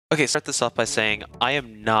Okay, start this off by saying I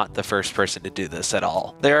am not the first person to do this at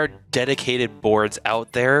all. There are dedicated boards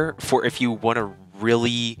out there for if you want to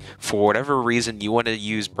really, for whatever reason, you want to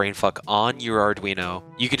use BrainF on your Arduino,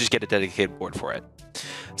 you can just get a dedicated board for it.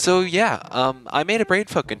 So yeah, I made a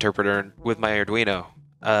BrainF interpreter with my Arduino.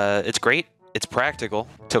 It's great. It's practical.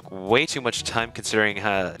 Took way too much time considering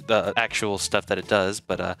the actual stuff that it does,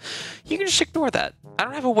 but you can just ignore that. I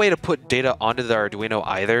don't have a way to put data onto the Arduino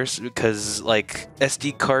either, because like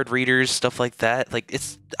SD card readers, stuff like that, like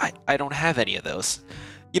I don't have any of those.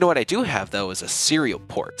 You know what I do have though is a serial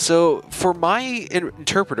port. So for my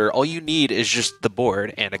interpreter, all you need is just the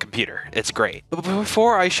board and a computer. It's great. But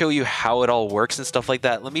before I show you how it all works and stuff like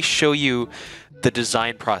that, let me show you the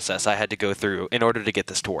design process I had to go through in order to get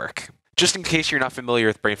this to work. Just in case you're not familiar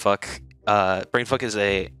with BrainF, BrainF is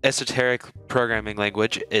a esoteric programming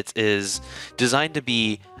language. It is designed to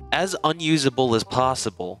be as unusable as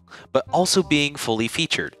possible, but also being fully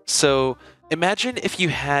featured. So imagine if you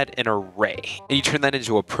had an array and you turn that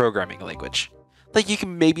into a programming language. Like you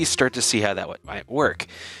can maybe start to see how that might work.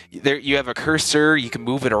 There, you have a cursor, you can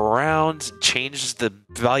move it around, change the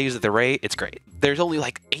values of the array. It's great. There's only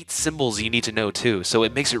like 8 symbols you need to know too, so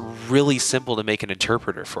it makes it really simple to make an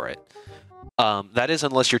interpreter for it. That is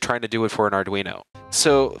unless you're trying to do it for an Arduino.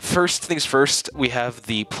 So first things first, we have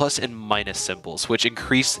the plus and minus symbols, which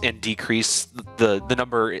increase and decrease the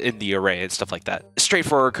number in the array and stuff like that.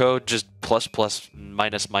 Straightforward code, just plus plus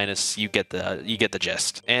minus minus, you get the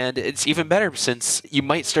gist. And it's even better since you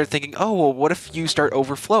might start thinking, oh well, what if you start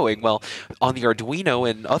overflowing? Well, on the Arduino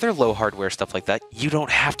and other low hardware stuff like that, you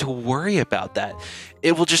don't have to worry about that.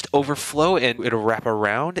 It will just overflow and it'll wrap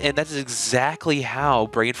around, and that is exactly how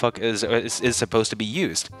BrainF is supposed to be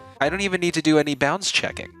used. I don't even need to do any bounds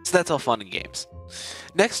checking, so that's all fun and games.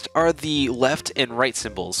 Next are the left and right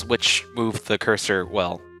symbols, which move the cursor,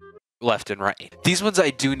 well, left and right. These ones I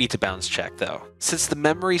do need to bounds check though. Since the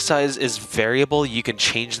memory size is variable, you can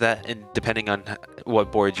change that depending on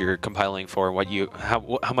what board you're compiling for,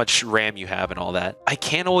 how much RAM you have and all that. I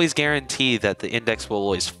can't always guarantee that the index will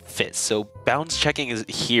always fit, so bounds checking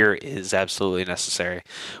is absolutely necessary.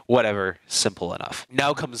 Whatever, simple enough.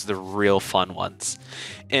 Now comes the real fun ones.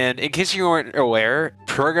 And in case you weren't aware,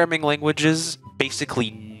 programming languages basically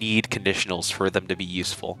need conditionals for them to be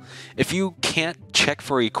useful. If you can't check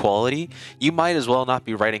for equality, you might as well not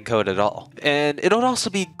be writing code at all. And it would also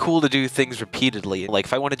be cool to do things repeatedly. Like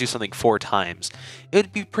if I want to do something 4 times, it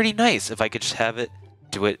would be pretty nice if I could just have it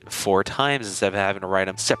do it 4 times instead of having to write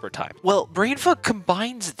them separate time. Well, BrainF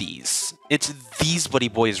combines these. It's these buddy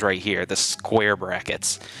boys right here, the square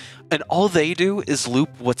brackets. And all they do is loop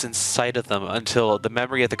what's inside of them until the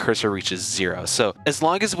memory at the cursor reaches 0. So as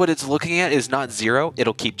long as what it's looking at is not 0,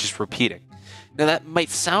 it'll keep just repeating. Now that might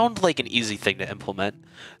sound like an easy thing to implement,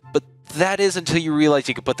 but that is until you realize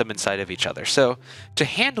you can put them inside of each other. So to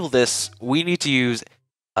handle this, we need to use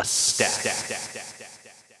a stack.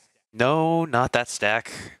 No, not that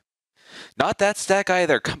stack. Not that stack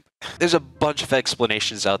either. There's a bunch of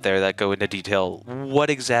explanations out there that go into detail what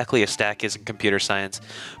exactly a stack is in computer science,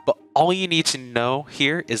 but all you need to know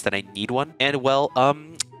here is that I need one, and well,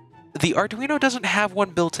 the Arduino doesn't have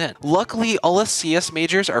one built in. Luckily, all us CS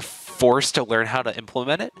majors are forced to learn how to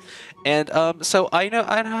implement it, and so I know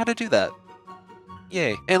how to do that.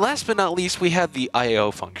 Yay. And last but not least, we have the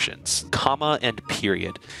I/O functions, comma and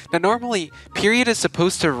period. Now normally, period is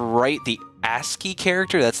supposed to write the ASCII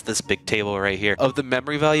character, that's this big table right here, of the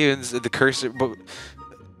memory value and the cursor, but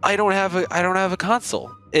I don't have a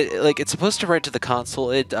console. It's supposed to write to the console,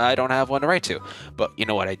 I don't have one to write to. But you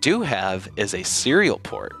know what I do have is a serial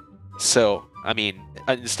port. So, I mean,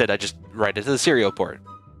 instead I just write it to the serial port.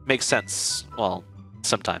 Makes sense, well,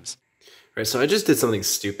 sometimes. Right, so I just did something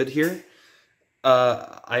stupid here.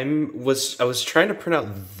 I was trying to print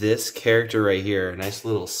out this character right here, a nice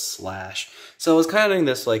little slash. So I was kind of doing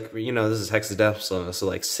this like, you know, this is hexadecimal, so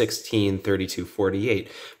like 16, 32, 48.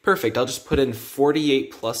 Perfect, I'll just put in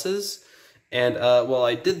 48 pluses, and well,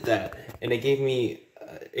 I did that, and it gave me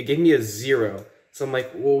a 0. So I'm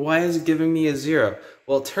like, well, why is it giving me a 0?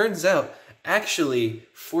 Well, it turns out, actually,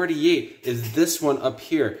 48 is this one up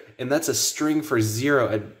here, and that's a string for 0,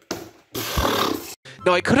 and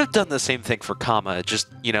now, I could have done the same thing for comma, just,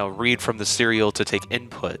 you know, read from the serial to take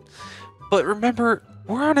input. But remember,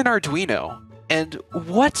 we're on an Arduino, and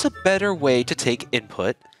what's a better way to take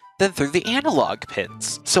input than through the analog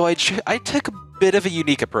pins? So I took a bit of a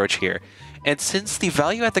unique approach here, and since the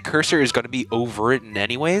value at the cursor is going to be overwritten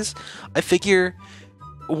anyways, I figure,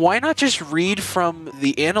 why not just read from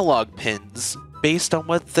the analog pins based on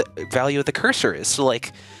what the value of the cursor is? So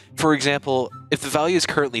like, For example, if the value is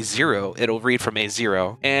currently 0, it'll read from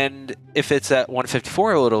A0, and if it's at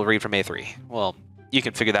 154, it'll read from A3. Well, you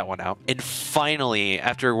can figure that one out. And finally,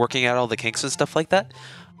 after working out all the kinks and stuff like that,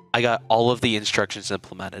 I got all of the instructions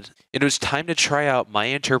implemented. It was time to try out my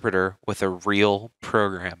interpreter with a real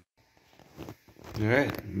program. All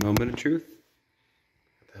right, moment of truth.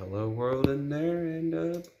 Hello world in there,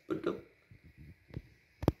 and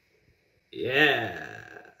yeah.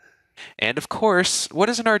 And of course, what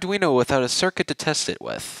is an Arduino without a circuit to test it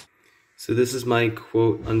with? So this is my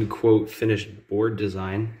quote-unquote finished board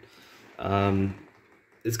design.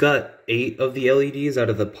 It's got 8 of the LEDs out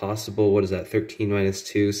of the possible, 13 minus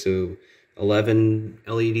 2, so 11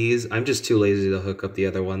 LEDs. I'm just too lazy to hook up the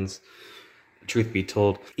other ones, truth be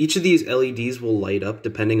told. Each of these LEDs will light up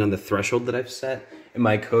depending on the threshold that I've set. In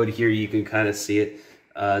my code here, you can kind of see it.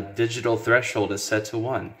 Digital threshold is set to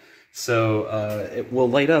 1. So it will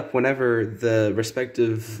light up whenever the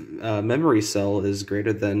respective memory cell is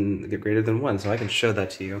greater than 1. So I can show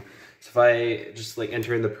that to you. So if I just like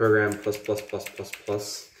enter in the program plus,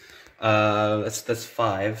 that's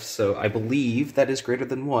 5. So I believe that is greater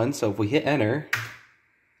than 1. So if we hit enter,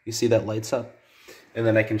 you see that lights up. And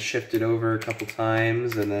then I can shift it over a couple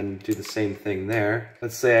times and then do the same thing there.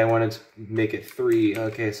 Let's say I wanted to make it 3.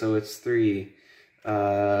 Okay, so it's 3.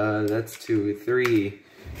 That's 2, 3.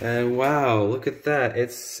 And wow, look at that.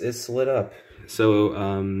 It's lit up. So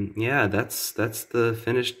yeah, that's the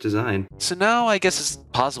finished design. So now I guess it's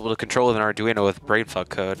possible to control an Arduino with BrainF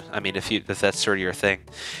code. I mean, if that's sort of your thing.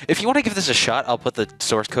 If you want to give this a shot, I'll put the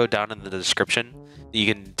source code down in the description. You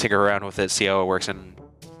can tinker around with it, see how it works, and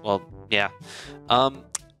well, yeah.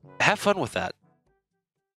 Have fun with that.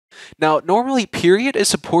 Now, normally period is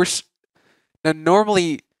supposed. Gosh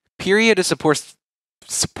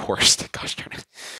darn it.